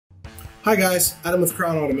Hi guys, Adam with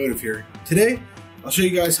Crown Automotive here. Today, I'll show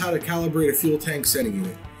you guys how to calibrate a fuel tank sending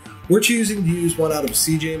unit. We're choosing to use one out of a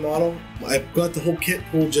CJ model. I've got the whole kit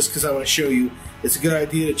pulled just because I want to show you it's a good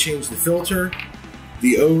idea to change the filter,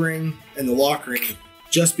 the O-ring, and the lock ring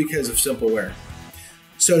just because of simple wear.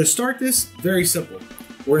 So to start this, very simple.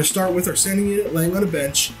 We're going to start with our sending unit laying on a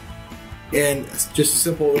bench and just a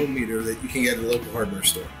simple ohm meter that you can get at a local hardware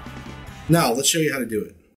store. Now, let's show you how to do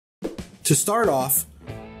it. To start off,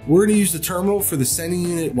 we're going to use the terminal for the sending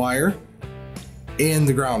unit wire and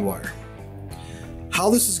the ground wire. How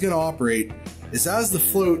this is going to operate is as the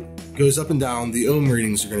float goes up and down, the ohm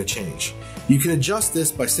readings are going to change. You can adjust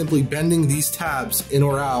this by simply bending these tabs in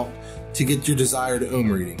or out to get your desired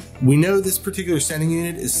ohm reading. We know this particular sending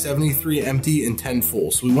unit is 73 empty and 10 full,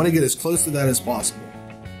 so we want to get as close to that as possible.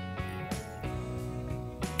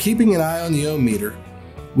 Keeping an eye on the ohm meter,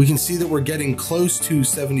 we can see that we're getting close to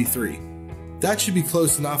 73. That should be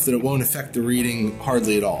close enough that it won't affect the reading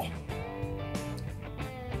hardly at all.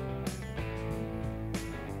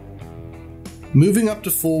 Moving up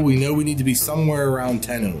to full, we know we need to be somewhere around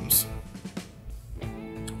 10 ohms.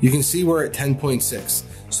 You can see we're at 10.6,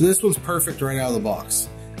 so this one's perfect right out of the box.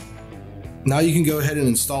 Now you can go ahead and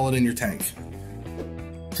install it in your tank.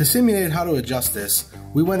 To simulate how to adjust this,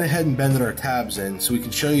 we went ahead and bended our tabs in so we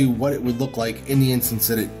can show you what it would look like in the instance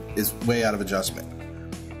that it is way out of adjustment.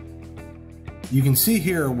 You can see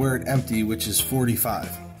here we're at empty, which is 45.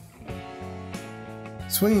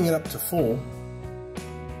 Swinging it up to full,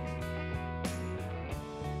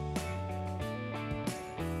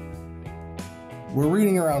 we're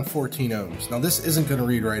reading around 14 ohms. Now this isn't going to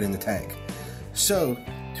read right in the tank. So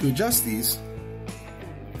to adjust these,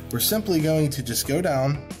 we're simply going to just go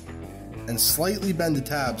down and slightly bend the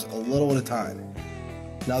tabs a little at a time.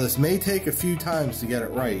 Now this may take a few times to get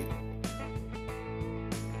it right.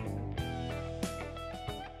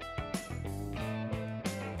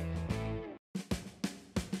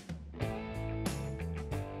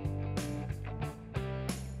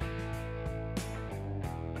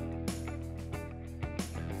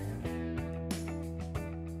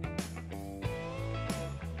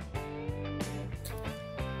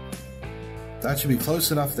 That should be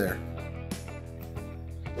close enough there.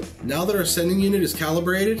 Now that our sending unit is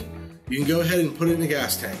calibrated, you can go ahead and put it in a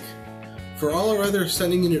gas tank. For all our other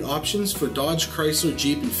sending unit options for Dodge, Chrysler,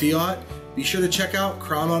 Jeep, and Fiat, be sure to check out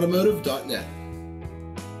crownautomotive.net.